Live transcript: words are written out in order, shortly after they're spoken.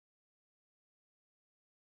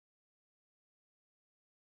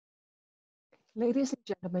Ladies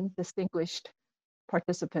and gentlemen, distinguished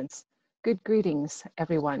participants, good greetings,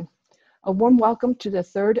 everyone. A warm welcome to the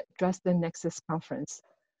third Dresden Nexus Conference.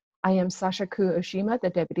 I am Sasha Koo-Oshima, the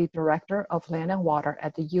Deputy Director of Land and Water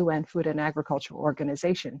at the UN Food and Agriculture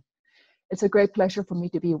Organization. It's a great pleasure for me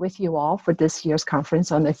to be with you all for this year's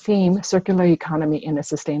conference on the theme, Circular Economy in a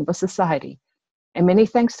Sustainable Society. And many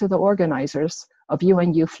thanks to the organizers of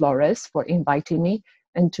UNU Flores for inviting me,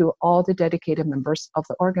 and to all the dedicated members of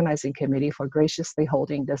the organizing committee for graciously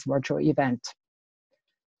holding this virtual event.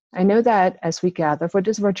 I know that as we gather for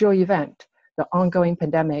this virtual event, the ongoing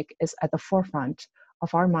pandemic is at the forefront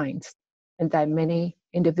of our minds, and that many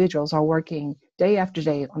individuals are working day after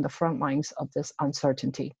day on the front lines of this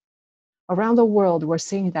uncertainty. Around the world, we're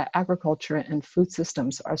seeing that agriculture and food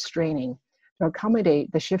systems are straining to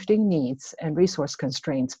accommodate the shifting needs and resource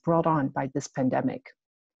constraints brought on by this pandemic,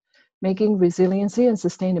 making resiliency and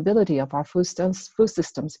sustainability of our food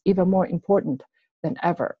systems even more important than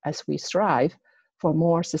ever as we strive for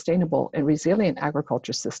more sustainable and resilient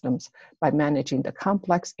agriculture systems by managing the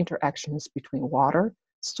complex interactions between water,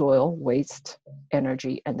 soil, waste,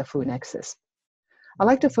 energy, and the food nexus. I'd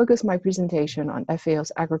like to focus my presentation on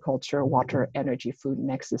FAO's Agriculture, Water, Energy, Food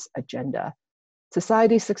Nexus agenda.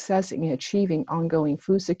 Society's success in achieving ongoing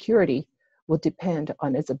food security will depend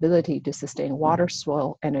on its ability to sustain water,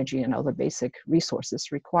 soil, energy, and other basic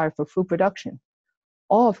resources required for food production,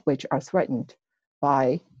 all of which are threatened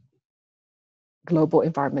by global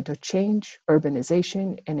environmental change,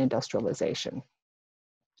 urbanization, and industrialization.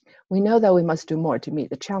 We know that we must do more to meet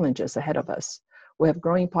the challenges ahead of us. We have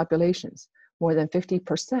growing populations. More than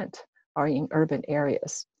 50% are in urban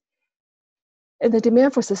areas. And the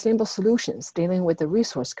demand for sustainable solutions dealing with the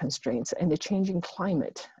resource constraints and the changing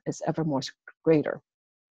climate is ever more greater.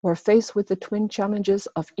 We're faced with the twin challenges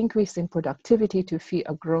of increasing productivity to feed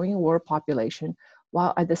a growing world population,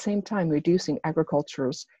 while at the same time reducing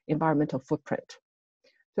agriculture's environmental footprint.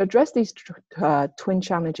 To address these twin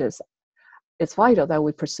challenges, it's vital that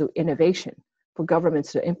we pursue innovation for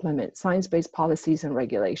governments to implement science-based policies and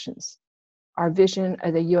regulations. Our vision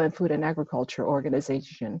at the UN Food and Agriculture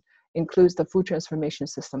Organization includes the food transformation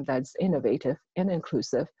system that is innovative and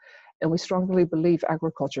inclusive, and we strongly believe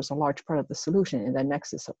agriculture is a large part of the solution in the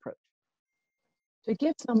Nexus approach. To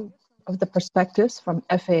give some of the perspectives from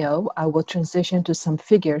FAO, I will transition to some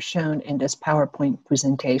figures shown in this PowerPoint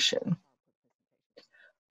presentation.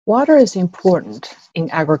 Water is important in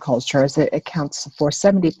agriculture as it accounts for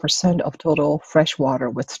 70% of total freshwater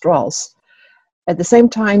withdrawals. At the same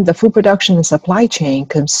time, the food production and supply chain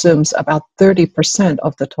consumes about 30%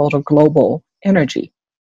 of the total global energy.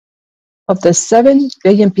 Of the 7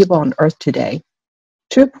 billion people on Earth today,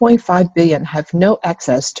 2.5 billion have no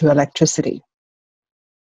access to electricity,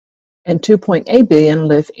 and 2.8 billion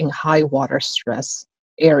live in high water stress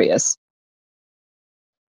areas.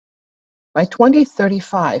 By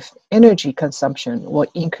 2035, energy consumption will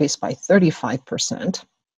increase by 35%.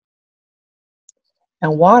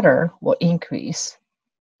 And water will increase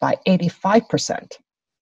by 85%.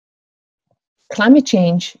 Climate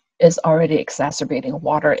change is already exacerbating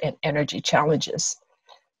water and energy challenges.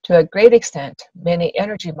 To a great extent, many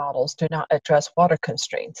energy models do not address water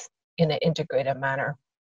constraints in an integrated manner.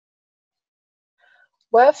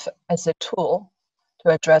 WEF as a tool to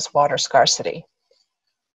address water scarcity.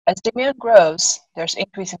 As demand grows, there's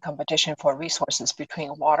increasing competition for resources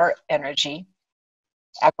between water, energy,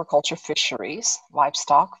 agriculture, fisheries,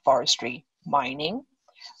 livestock, forestry, mining,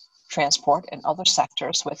 transport, and other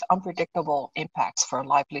sectors with unpredictable impacts for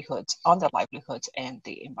livelihoods, on their livelihoods and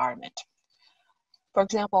the environment. For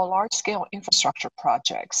example, large-scale infrastructure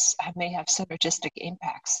projects may have synergistic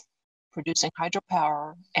impacts, producing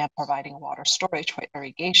hydropower and providing water storage for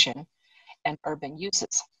irrigation and urban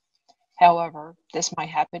uses. However, this might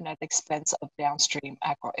happen at the expense of downstream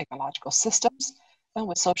agroecological systems and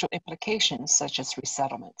with social implications such as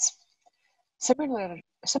resettlements.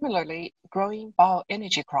 Similarly, growing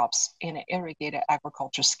bioenergy crops in an irrigated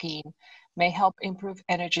agriculture scheme may help improve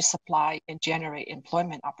energy supply and generate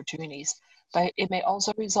employment opportunities, but it may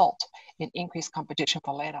also result in increased competition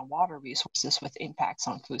for land and water resources with impacts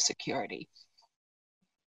on food security.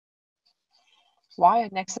 Why a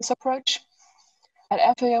nexus approach?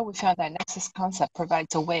 At FAO, we found that nexus concept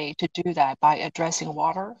provides a way to do that by addressing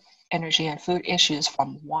water, energy, and food issues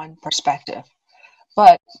from one perspective,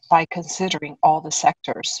 but by considering all the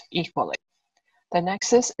sectors equally. The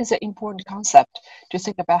nexus is an important concept to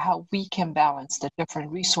think about how we can balance the different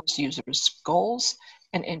resource users' goals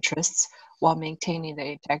and interests while maintaining the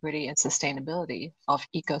integrity and sustainability of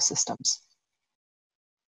ecosystems.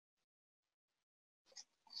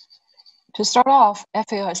 To start off,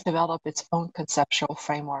 FAO has developed its own conceptual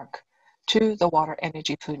framework to the water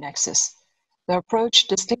energy food nexus. The approach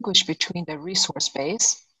distinguishes between the resource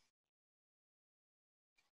base,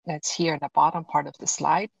 that's here in the bottom part of the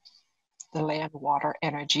slide, the land, water,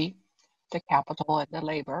 energy, the capital, and the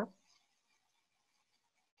labor,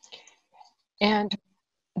 and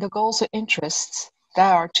the goals and interests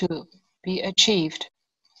that are to be achieved,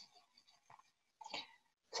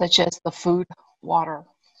 such as the food, water,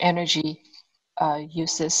 energy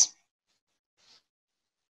uses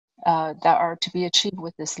that are to be achieved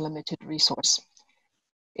with this limited resource.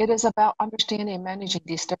 It is about understanding and managing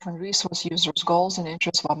these different resource users' goals and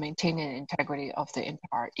interests while maintaining the integrity of the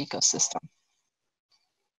entire ecosystem.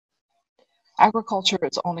 Agriculture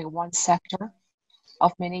is only one sector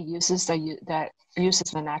of many uses that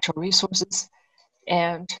uses the natural resources.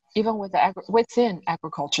 And even within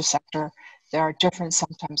agriculture sector, there are different,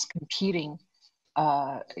 sometimes competing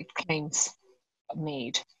claims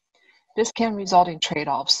made. This can result in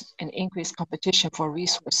trade-offs and increased competition for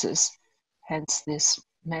resources, hence this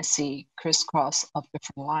messy crisscross of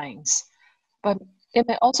different lines. But it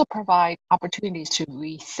may also provide opportunities to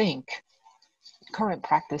rethink current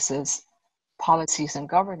practices, policies, and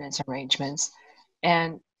governance arrangements,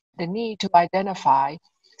 and the need to identify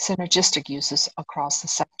synergistic uses across the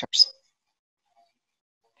sectors.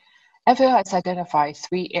 FAO has identified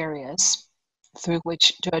 3 areas through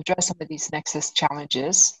which to address some of these nexus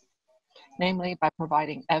challenges, namely by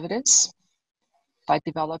providing evidence, by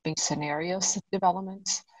developing scenarios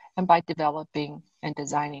developments, and by developing and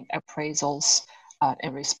designing appraisals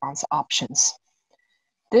and response options.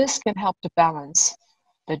 This can help to balance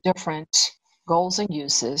the different goals and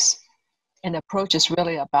uses, and the approach is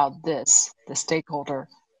really about this, the stakeholder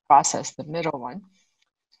process, the middle one.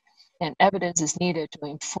 And evidence is needed to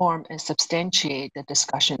inform and substantiate the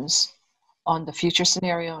discussions on the future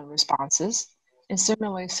scenario and responses. And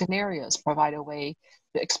similarly, scenarios provide a way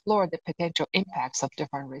to explore the potential impacts of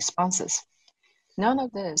different responses. None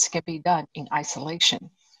of this can be done in isolation,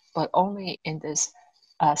 but only in this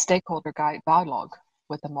stakeholder dialogue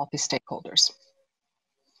with the multi-stakeholders.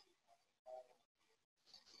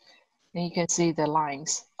 And you can see the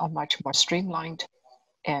lines are much more streamlined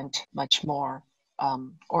and much more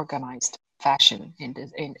organized fashion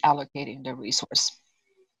in allocating the resource.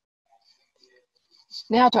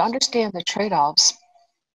 Now, to understand the trade-offs,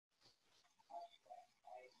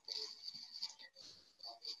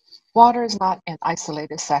 water is not an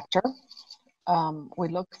isolated sector. We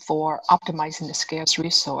look for optimizing the scarce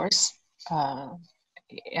resource,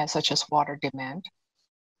 such as water demand.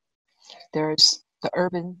 There's the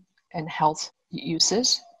urban and health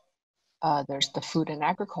uses. There's the food and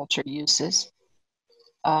agriculture uses.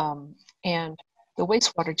 And the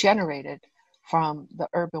wastewater generated from the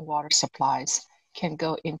urban water supplies can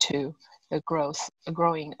go into the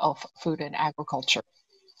growing of food and agriculture.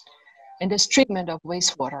 And this treatment of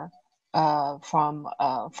wastewater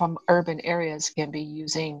from urban areas can be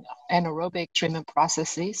using anaerobic treatment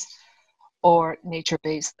processes or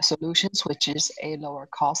nature-based solutions, which is a lower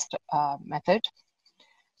cost method.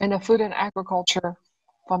 And the food and agriculture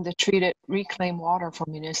from the treated reclaimed water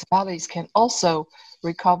from municipalities can also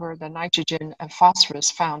recover the nitrogen and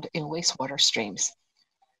phosphorus found in wastewater streams.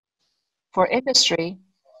 For industry,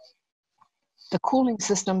 the cooling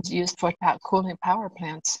systems used for cooling power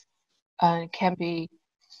plants can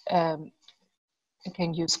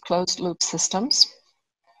use closed loop systems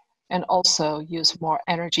and also use more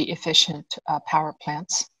energy efficient power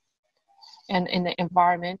plants. And in the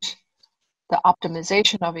environment, the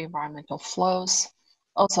optimization of environmental flows,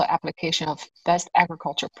 also application of best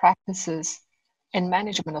agriculture practices and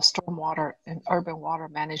management of stormwater and urban water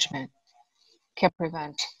management can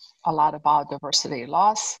prevent a lot of biodiversity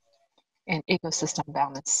loss and ecosystem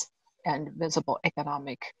balance and visible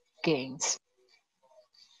economic gains.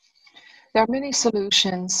 There are many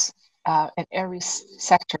solutions and every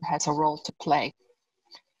sector has a role to play.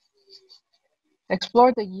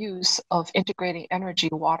 Explore the use of integrating energy,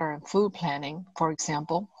 water, and food planning, for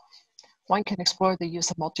example. One can explore the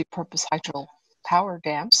use of multi-purpose hydro power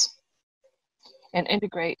dams and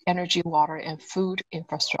integrate energy, water, and food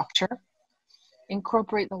infrastructure.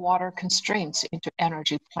 Incorporate the water constraints into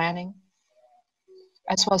energy planning,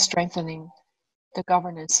 as well as strengthening the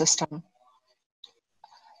governance system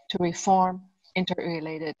to reform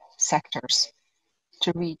interrelated sectors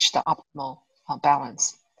to reach the optimal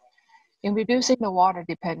balance. In reducing the water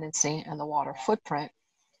dependency and the water footprint,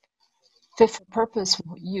 fit-for-purpose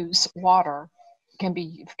use water can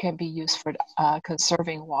be used for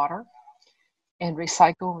conserving water and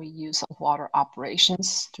recycle and reuse of water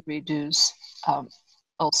operations to reduce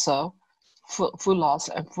also food loss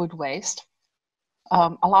and food waste.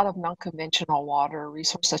 A lot of non-conventional water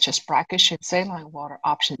resources such as brackish and saline water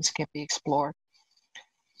options can be explored,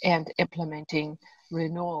 and implementing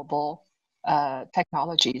renewable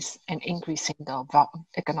technologies and increasing the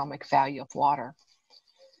economic value of water.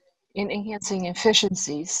 In enhancing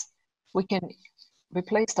efficiencies, we can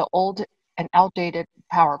replace the old and outdated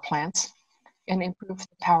power plants and improve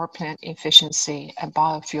the power plant efficiency and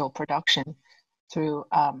biofuel production through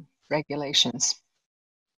regulations.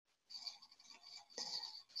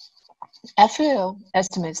 FAO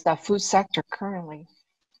estimates that food sector currently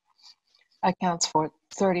accounts for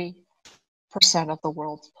 30% of the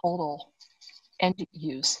world's total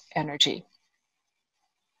end-use energy.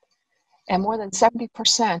 And more than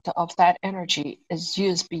 70% of that energy is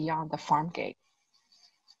used beyond the farm gate.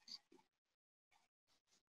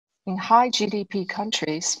 In high GDP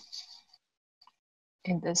countries,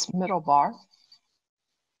 in this middle bar,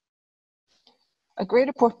 a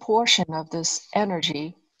greater proportion of this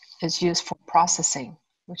energy is used for processing,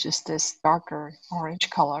 which is this darker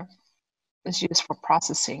orange color, is used for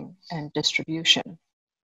processing and distribution.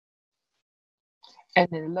 And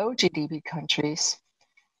in low GDP countries,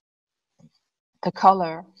 the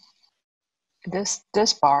color, this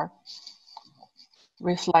bar,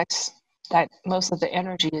 reflects that most of the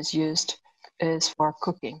energy is for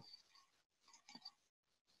cooking,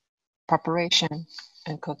 preparation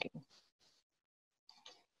and cooking.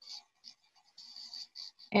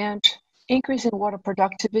 And increasing water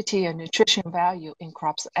productivity and nutrition value in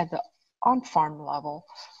crops at the on-farm level,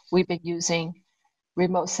 we've been using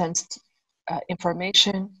remote sensed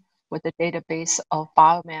information with a database of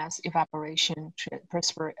biomass, evaporation,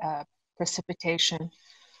 precipitation,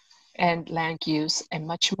 and land use, and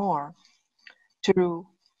much more, to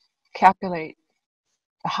calculate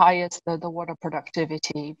the water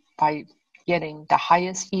productivity by getting the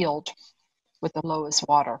highest yield with the lowest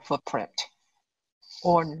water footprint,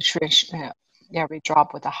 or nutrition, every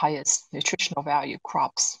drop with the highest nutritional value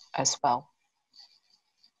crops as well.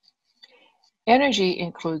 Energy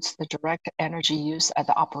includes the direct energy use at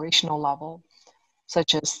the operational level,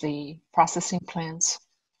 such as the processing plants,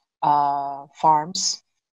 farms,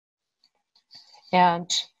 and,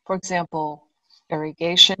 for example,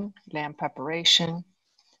 irrigation, land preparation,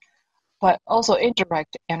 but also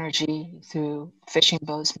indirect energy through fishing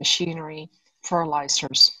boats, machinery,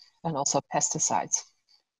 fertilizers, and also pesticides.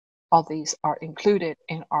 All these are included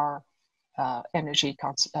in our energy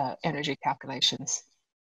calculations.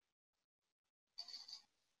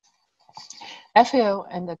 FAO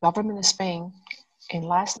and the government of Spain in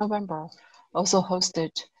last November also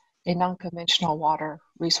hosted a non-conventional water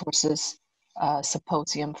resources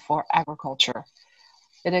symposium for agriculture.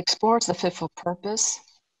 It explores the fit for purpose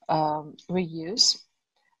reuse,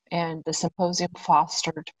 and the symposium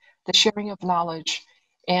fostered the sharing of knowledge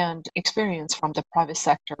and experience from the private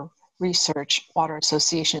sector, research, water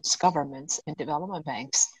associations, governments, and development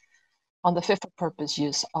banks on the fit for purpose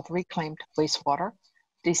use of reclaimed wastewater,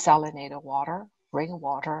 desalinated water,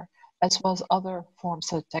 rainwater, as well as other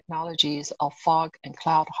forms of technologies of fog and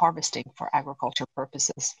cloud harvesting for agriculture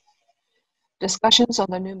purposes. Discussions on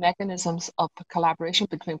the new mechanisms of collaboration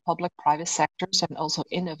between public-private sectors and also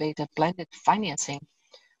innovative blended financing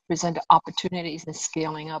present opportunities in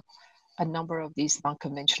scaling up a number of these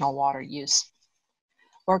non-conventional water use.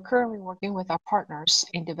 We're currently working with our partners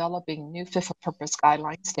in developing new fit-for-purpose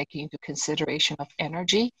guidelines taking into consideration of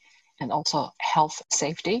energy and also health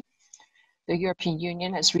safety. The European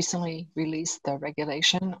Union has recently released the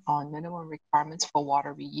regulation on minimum requirements for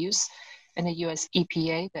water reuse, and the US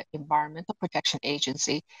EPA, the Environmental Protection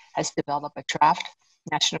Agency, has developed a draft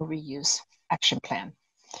National Reuse Action Plan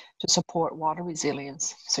to support water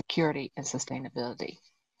resilience, security, and sustainability.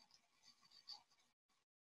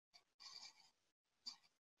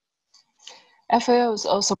 FAO is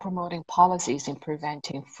also promoting policies in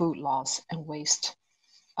preventing food loss and waste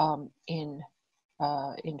in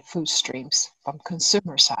food streams from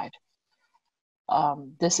consumer side.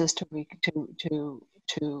 This is to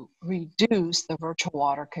reduce the virtual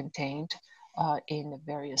water contained in the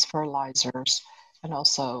various fertilizers, and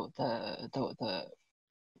also the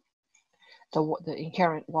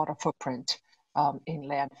inherent water footprint in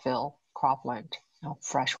landfill, cropland,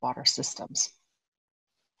 freshwater systems.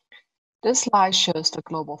 This slide shows the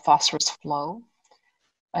global phosphorus flow,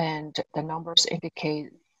 and the numbers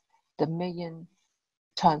indicate the million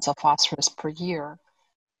tons of phosphorus per year.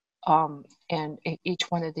 And in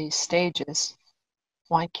each one of these stages,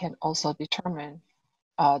 one can also determine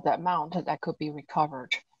the amount that could be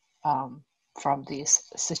recovered from these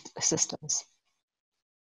systems.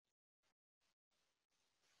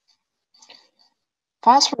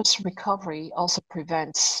 Phosphorus recovery also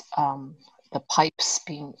prevents the pipes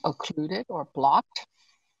being occluded or blocked,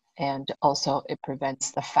 and also it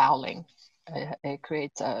prevents the fouling. It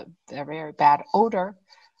creates a very bad odor,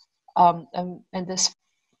 and this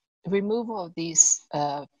removal of these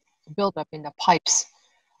buildup in the pipes,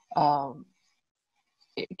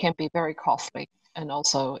 it can be very costly, and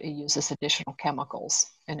also it uses additional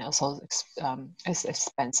chemicals, and also is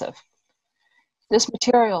expensive. This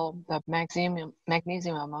material, the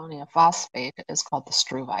magnesium ammonium phosphate, is called the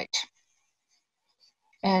STRUVITE.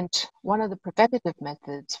 And one of the preventative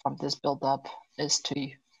methods from this buildup is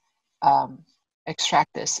to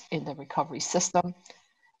extract this in the recovery system.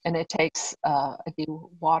 And it takes a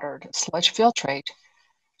dewatered sludge filtrate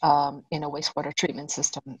in a wastewater treatment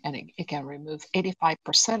system, and it can remove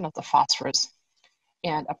 85% of the phosphorus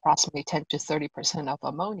and approximately 10 to 30% of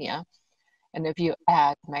ammonia. And if you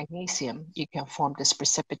add magnesium, you can form this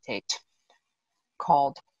precipitate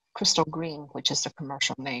called crystal green, which is the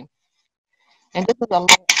commercial name. And this is a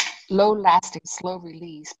low-lasting,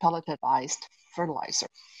 slow-release pelletized fertilizer.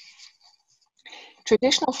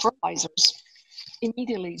 Traditional fertilizers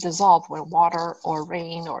immediately dissolve when water or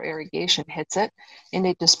rain or irrigation hits it, and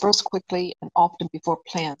they disperse quickly and often before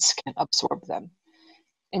plants can absorb them.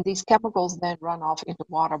 And these chemicals then run off into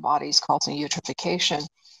water bodies, causing eutrophication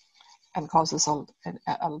and causes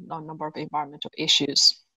a number of environmental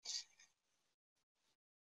issues.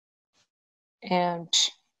 And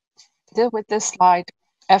with this slide,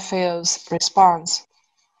 FAO's response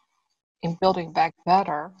in building back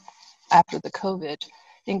better after the COVID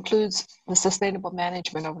includes the sustainable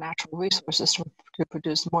management of natural resources to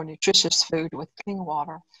produce more nutritious food with clean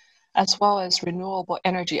water, as well as renewable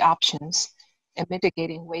energy options and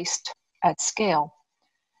mitigating waste at scale,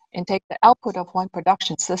 and take the output of one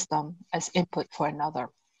production system as input for another.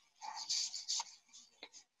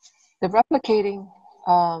 The replicating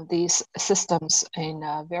these systems in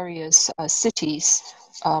various cities,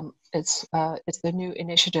 it's the new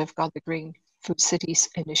initiative called the Green Food Cities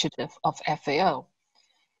Initiative of FAO.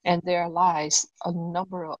 And there lies a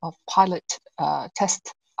number of pilot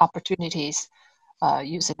test opportunities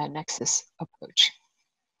using a nexus approach.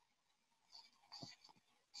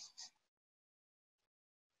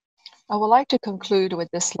 I would like to conclude with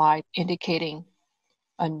this slide indicating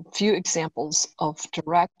a few examples of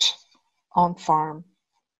direct on-farm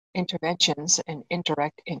interventions and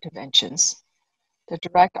indirect interventions. The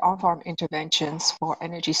direct on-farm interventions for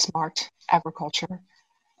energy-smart agriculture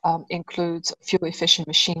includes fuel-efficient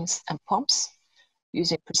machines and pumps,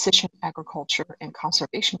 using precision agriculture and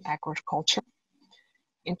conservation agriculture.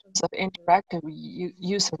 In terms of indirect,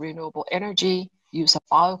 use of renewable energy, use of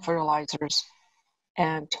biofertilizers,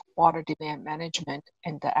 and water demand management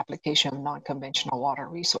and the application of non-conventional water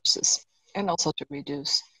resources, and also to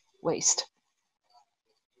reduce waste.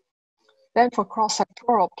 Then for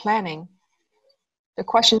cross-sectoral planning, the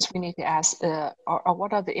questions we need to ask are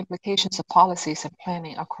what are the implications of policies and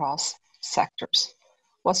planning across sectors?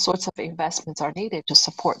 What sorts of investments are needed to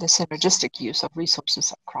support the synergistic use of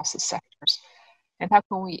resources across the sectors? And how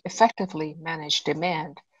can we effectively manage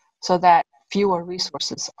demand so that fewer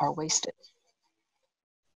resources are wasted?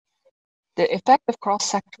 The effective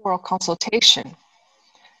cross-sectoral consultation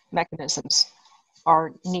mechanisms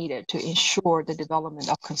are needed to ensure the development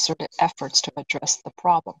of concerted efforts to address the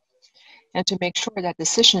problem, and to make sure that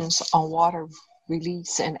decisions on water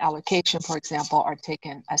release and allocation, for example, are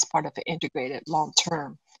taken as part of an integrated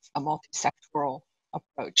long-term, a multi-sectoral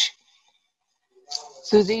approach.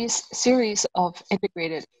 Through these series of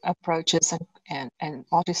integrated approaches and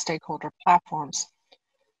multi-stakeholder platforms,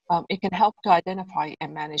 it can help to identify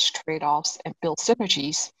and manage trade-offs and build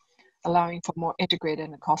synergies, allowing for more integrated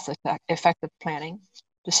and cost-effective planning,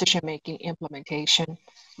 decision-making, implementation,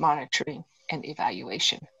 monitoring, and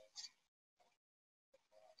evaluation.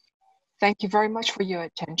 Thank you very much for your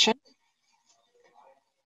attention.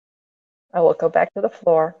 I will go back to the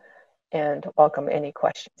floor and welcome any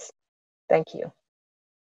questions. Thank you.